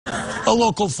A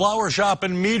local flower shop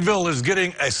in Meadville is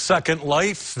getting a second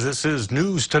life. This is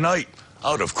news tonight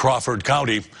out of Crawford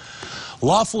County.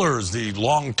 Loeffler's, the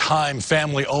longtime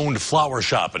family-owned flower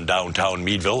shop in downtown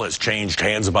Meadville, has changed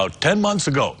hands about 10 months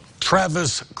ago.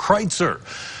 Travis Crytzer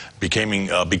becoming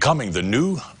the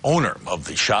new owner of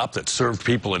the shop that served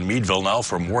people in Meadville now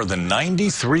for more than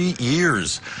 93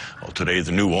 years. Well, today,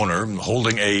 the new owner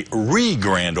holding a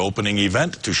grand opening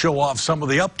event to show off some of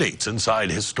the updates inside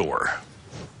his store.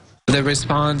 The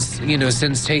response,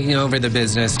 since taking over the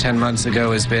business 10 months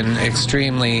ago has been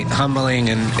extremely humbling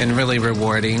and really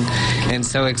rewarding, and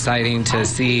so exciting to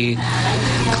see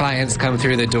clients come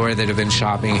through the door that have been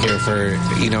shopping here for,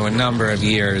 a number of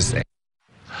years.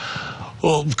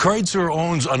 Well, Crytzer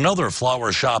owns another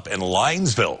flower shop in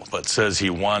Linesville, but says he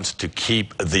wants to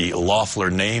keep the Loeffler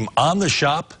name on the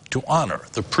shop to honor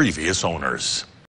the previous owners.